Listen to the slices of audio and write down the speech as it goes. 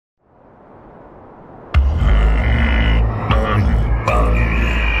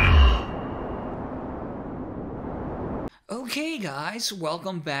Guys,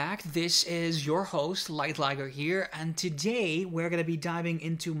 welcome back. This is your host, Light Liger here, and today we're going to be diving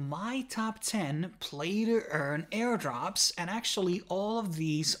into my top 10 play to earn airdrops, and actually all of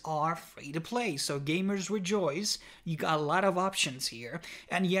these are free to play, so gamers rejoice. You got a lot of options here,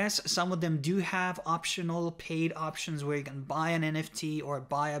 and yes, some of them do have optional paid options where you can buy an NFT or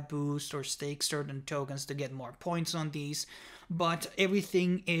buy a boost or stake certain tokens to get more points on these. But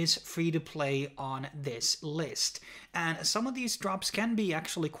everything is free to play on this list. And some of these drops can be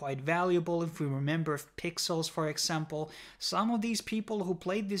actually quite valuable if we remember Pixels, for example. Some of these people who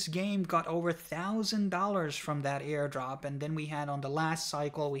played this game got over $1,000 from that airdrop. And then we had on the last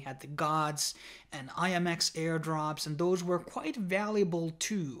cycle, we had the Gods and IMX airdrops, and those were quite valuable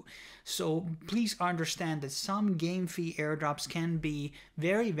too. So please understand that some GameFi airdrops can be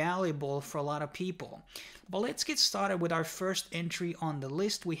very valuable for a lot of people. But let's get started with our first entry on the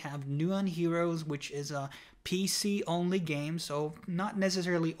list. We have Neon Heroes, which is a PC only game, so not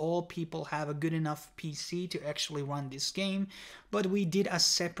necessarily all people have a good enough PC to actually run this game, but we did a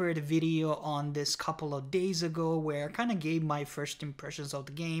separate video on this couple of days ago where I kind of gave my first impressions of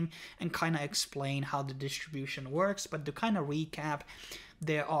the game and kind of explained how the distribution works. But to kind of recap,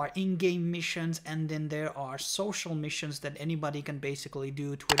 there are in-game missions, and then there are social missions that anybody can basically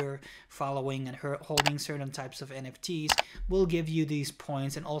do. Twitter following and holding certain types of NFTs will give you these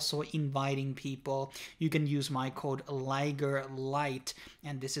points, and also inviting people. You can use my code LigerLight,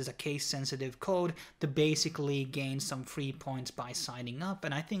 and this is a case-sensitive code to basically gain some free points by signing up.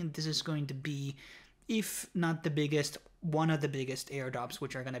 And I think this is going to be, if not the biggest, one of the biggest airdrops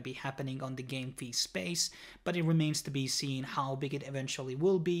which are going to be happening on the GameFi space, but it remains to be seen how big it eventually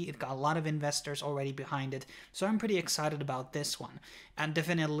will be. It got a lot of investors already behind it, so I'm pretty excited about this one. And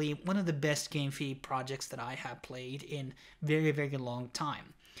definitely one of the best GameFi projects that I have played in very, very long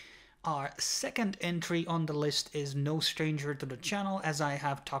time. Our second entry on the list is no stranger to the channel, as I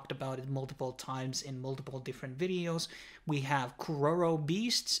have talked about it multiple times in multiple different videos. We have Kuroro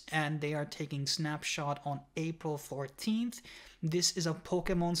Beasts, and they are taking snapshot on April 14th. This is a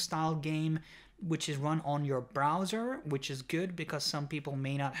Pokemon style game which is run on your browser, which is good because some people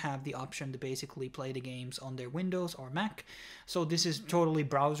may not have the option to basically play the games on their Windows or Mac. So this is totally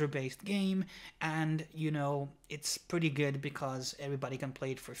browser-based game, and you know, it's pretty good because everybody can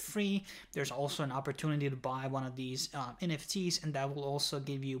play it for free. There's also an opportunity to buy one of these NFTs, and that will also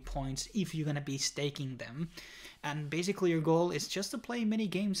give you points if you're gonna be staking them. And basically your goal is just to play many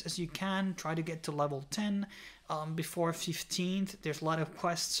games as you can, try to get to level 10 before 15th. There's a lot of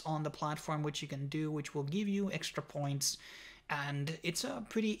quests on the platform which you can do, which will give you extra points. And it's a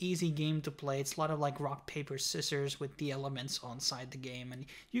pretty easy game to play. It's a lot of like rock, paper, scissors with the elements on side the game. And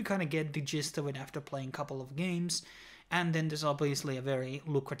you kind of get the gist of it after playing a couple of games. And then there's obviously a very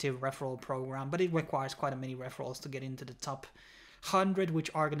lucrative referral program, but it requires quite a many referrals to get into the top 100, which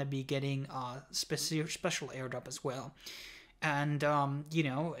are going to be getting special airdrop as well. And, you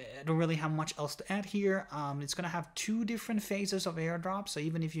know, I don't really have much else to add here. It's going to have 2 different phases of airdrop, so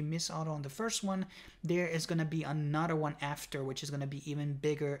even if you miss out on the first one, there is going to be another one after, which is going to be even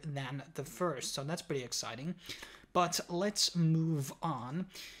bigger than the first. So that's pretty exciting. But let's move on.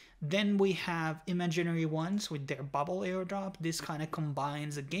 Then we have Imaginary Ones with their bubble airdrop. This kind of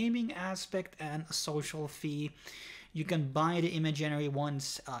combines a gaming aspect and a social fee. You can buy the Imaginary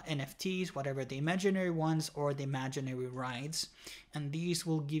Ones NFTs, whatever the Imaginary Ones or the Imaginary Rides, and these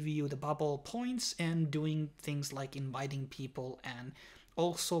will give you the bubble points and doing things like inviting people and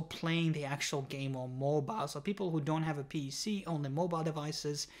also playing the actual game on mobile. So people who don't have a PC, only mobile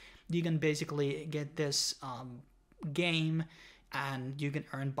devices, you can basically get this game and you can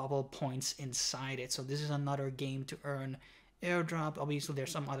earn bubble points inside it. So this is another game to earn airdrop. Obviously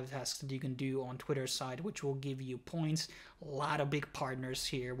there's some other tasks that you can do on Twitter side which will give you points. A lot of big partners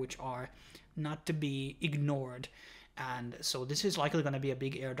here which are not to be ignored, and so this is likely going to be a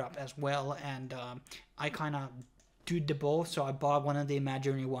big airdrop as well. And I kind of did the both, so I bought one of the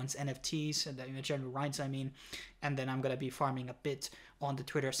Imaginary Ones NFTs, and the Imaginary Rights I mean, and then I'm going to be farming a bit on the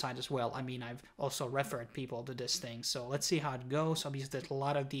Twitter side as well. I mean, I've also referred people to this thing, so let's see how it goes. Obviously there's a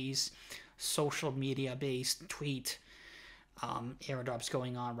lot of these social media based tweet airdrops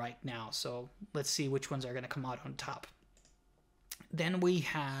going on right now, so let's see which ones are going to come out on top. Then we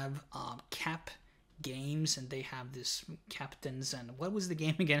have Cap Games, and they have this captains, and what was the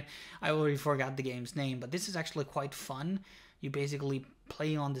game again? I already forgot the game's name, but this is actually quite fun. You basically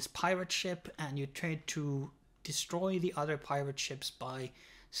play on this pirate ship and you try to destroy the other pirate ships by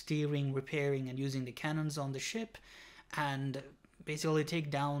steering, repairing, and using the cannons on the ship. And basically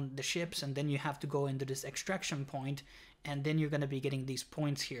take down the ships, and then you have to go into this extraction point, and then you're going to be getting these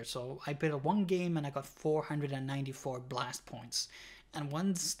points here. So I played one game and I got 494 blast points. And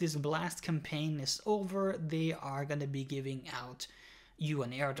once this blast campaign is over, they are going to be giving out you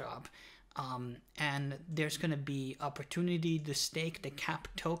an airdrop. And there's going to be opportunity to stake the cap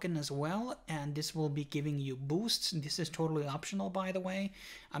token as well, and this will be giving you boosts. This is totally optional, by the way.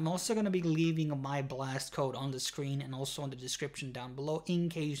 I'm also going to be leaving my blast code on the screen and also in the description down below in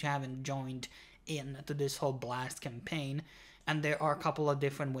case you haven't joined in to this whole blast campaign. And there are a couple of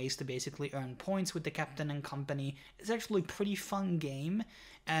different ways to basically earn points with the Captain and Company. It's actually a pretty fun game,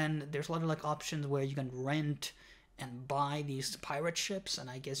 and there's a lot of like options where you can rent and buy these pirate ships, and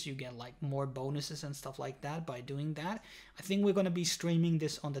I guess you get like more bonuses and stuff like that by doing that. I think we're going to be streaming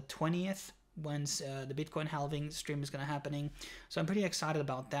this on the 20th once the Bitcoin halving stream is going to happening, so I'm pretty excited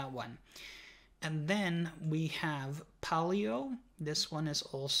about that one. And then we have Paleo. This one is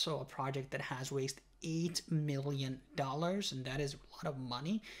also a project that has raised $8 million, and that is a lot of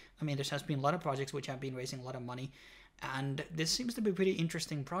money. I mean, there has been a lot of projects which have been raising a lot of money, and this seems to be a pretty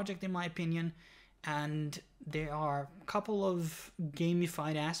interesting project in my opinion. And there are a couple of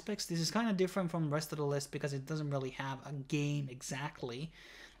gamified aspects. This is kind of different from the rest of the list because it doesn't really have a game exactly,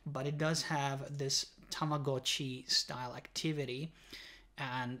 but it does have this Tamagotchi style activity,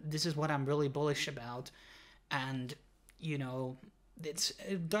 and this is what I'm really bullish about. And you know,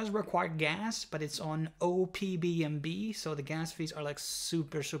 it does require gas, but it's on OPBMB, so the gas fees are like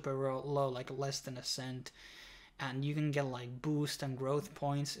super low, like less than a cent. And you can get like boost and growth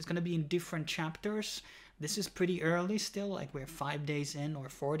points. It's going to be in different chapters. This is pretty early still, like we're 5 days in or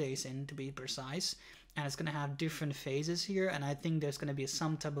 4 days in to be precise. And it's going to have different phases here, and I think there's going to be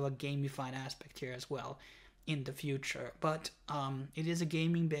some type of a gamified aspect here as well in the future. But it is a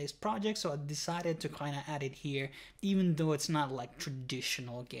gaming based project, so I decided to kind of add it here, even though it's not like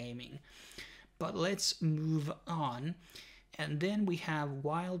traditional gaming. But let's move on. And then we have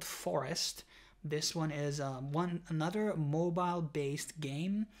Wild Forest. This one is another mobile-based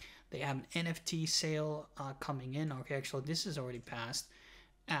game. They have an NFT sale coming in. Okay, actually, this is already passed.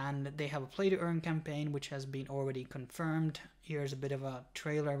 And they have a play-to-earn campaign, which has been already confirmed. Here's a bit of a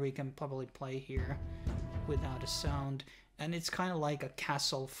trailer we can probably play here without a sound. And it's kind of like a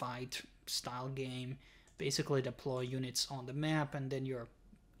castle fight style game. Basically deploy units on the map, and then your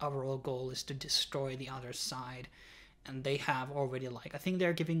overall goal is to destroy the other side. And they have already like, I think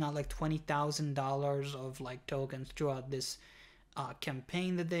they're giving out like $20,000 of like tokens throughout this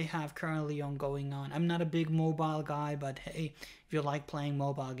campaign that they have currently ongoing on. I'm not a big mobile guy, but hey, if you like playing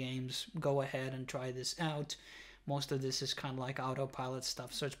mobile games, go ahead and try this out. Most of this is kind of like autopilot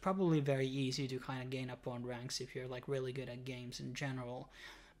stuff, so it's probably very easy to kind of gain up on ranks if you're like really good at games in general.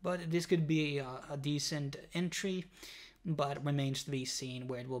 But this could be a decent entry, but remains to be seen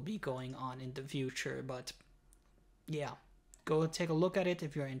where it will be going on in the future. But yeah, go take a look at it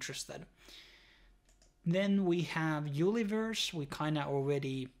if you're interested. Then we have Uliverse. We kind of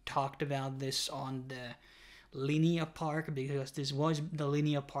already talked about this on the Linea Park because this was the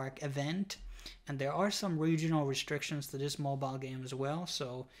Linea Park event. And there are some regional restrictions to this mobile game as well.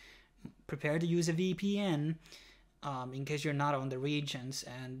 So prepare to use a VPN in case you're not on the regions.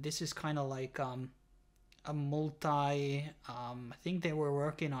 And this is kind of like a multi... I think they were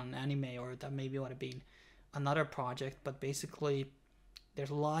working on anime, or that maybe would have been another project, but basically there's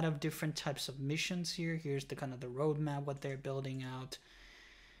a lot of different types of missions here. Here's the kind of the roadmap, what they're building out,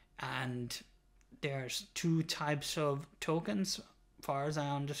 and there's 2 types of tokens far as I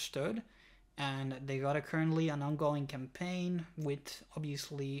understood, and they got currently an ongoing campaign with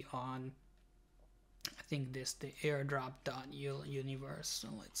obviously on, I think this the airdrop.universe. So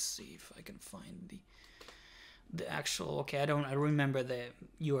let's see if I can find the actual, okay, I remember the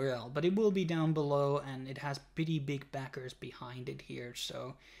URL, but it will be down below, and it has pretty big backers behind it here,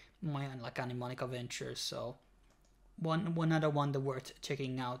 so like Animonica Ventures. So one other one that worth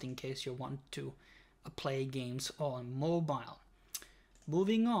checking out in case you want to play games on mobile.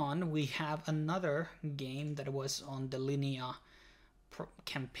 Moving on, we have another game that was on the Linea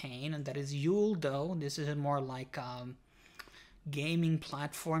campaign, and that is Yuldo. This is more like gaming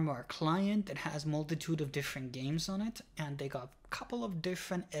platform or client that has multitude of different games on it, and they got a couple of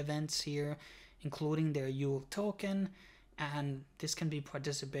different events here, including their Yule token, and this can be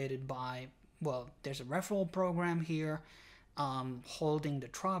participated by, well, there's a referral program here, holding the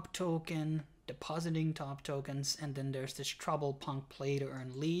Trop token, depositing top tokens, and then there's this Trouble Punk Play to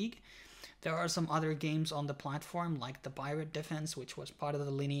Earn League. There are some other games on the platform like the Pirate Defense, which was part of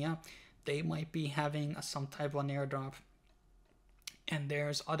the Linea. They might be having some type of an airdrop. And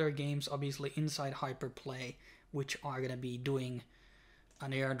there's other games obviously inside Hyperplay, which are going to be doing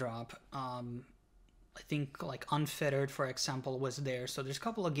an airdrop. I think like Unfettered, for example, was there. So there's a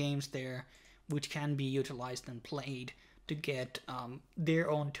couple of games there which can be utilized and played to get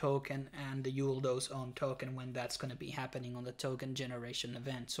their own token and the Yuldo's own token when that's going to be happening on the token generation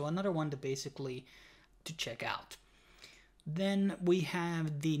event. So another one to basically to check out. Then we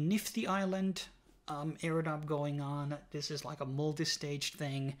have the Nifty Island airdrop going on. This is like a multi-stage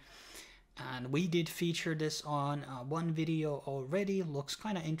thing. And we did feature this on one video already. Looks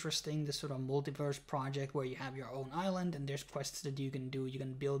kind of interesting, this sort of multiverse project where you have your own island and there's quests that you can do. You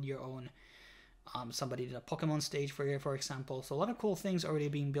can build your own, somebody did a Pokemon stage for you, for example. So a lot of cool things already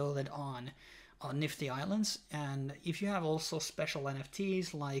being built on Nifty Islands. And if you have also special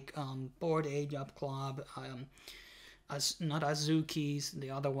NFTs like Bored Ape Yacht Club, not Azuki's,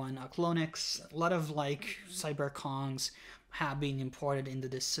 the other one, Clonex, a lot of like CyberKongs have been imported into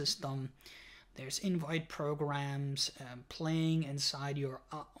this system. There's invite programs. Playing inside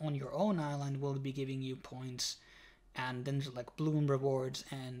on your own island will be giving you points, and then there's like bloom rewards,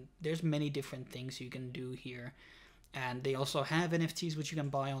 and there's many different things you can do here. And they also have NFTs which you can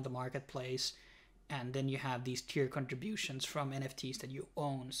buy on the marketplace, and then you have these tier contributions from NFTs that you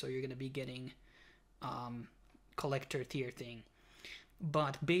own, so you're going to be getting collector tier thing.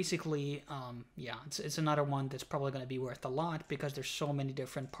 But basically, yeah, it's another one that's probably going to be worth a lot because there's so many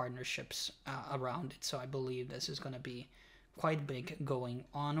different partnerships around it. So I believe this is going to be quite big going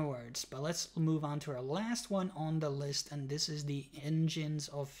onwards. But let's move on to our last one on the list, and this is the Engines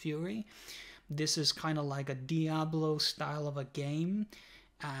of Fury. This is kind of like a Diablo style of a game,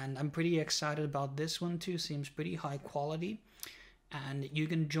 and I'm pretty excited about this one too. Seems pretty high quality. And you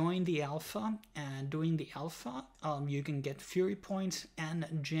can join the alpha, and during the alpha, you can get Fury points and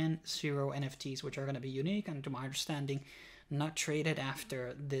Gen 0 NFTs, which are going to be unique and, to my understanding, not traded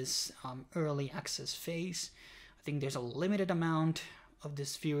after this early access phase. I think there's a limited amount of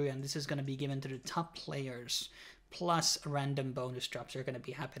this Fury, and this is going to be given to the top players, plus random bonus drops are going to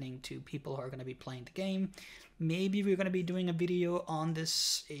be happening to people who are going to be playing the game. Maybe we're going to be doing a video on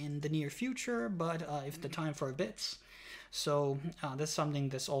this in the near future, but if the time forbids. So that's something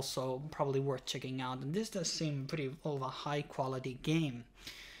that's also probably worth checking out, and this does seem pretty of a high quality game.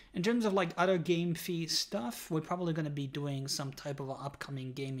 In terms of like other GameFi stuff, we're probably going to be doing some type of an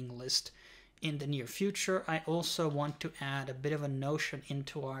upcoming gaming list in the near future. I also want to add a bit of a notion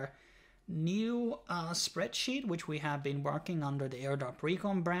into our new spreadsheet, which we have been working under the Airdrop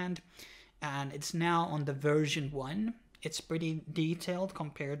Recon brand, and it's now on the version 1. It's pretty detailed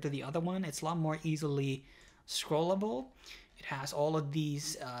compared to the other one. It's a lot more easily scrollable. It has all of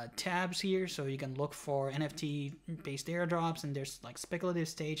these tabs here, so you can look for NFT based airdrops, and there's like speculative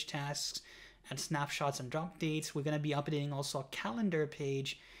stage tasks and snapshots and drop dates. We're going to be updating also a calendar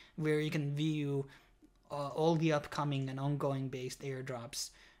page where you can view all the upcoming and ongoing based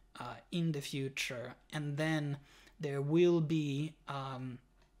airdrops in the future. And then there will be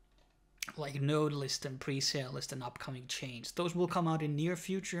like node list and pre-sale list and upcoming change. Those will come out in near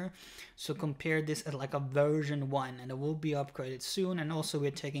future, so compare this at like a version 1, and it will be upgraded soon. And also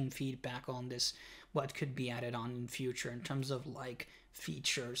we're taking feedback on this, what could be added on in future in terms of like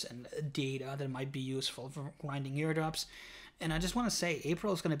features and data that might be useful for grinding airdrops. And I just want to say,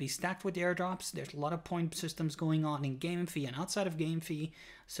 April is going to be stacked with airdrops. There's a lot of point systems going on in GameFi and outside of GameFi,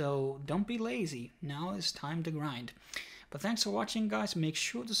 so don't be lazy. Now is time to grind. But thanks for watching, guys. Make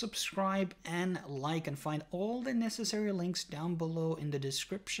sure to subscribe and like, and find all the necessary links down below in the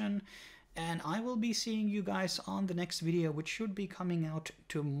description. And I will be seeing you guys on the next video, which should be coming out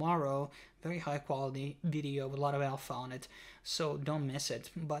tomorrow. Very high quality video with a lot of alpha on it, so don't miss it.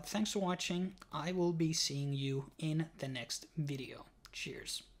 But thanks for watching. I will be seeing you in the next video.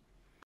 Cheers.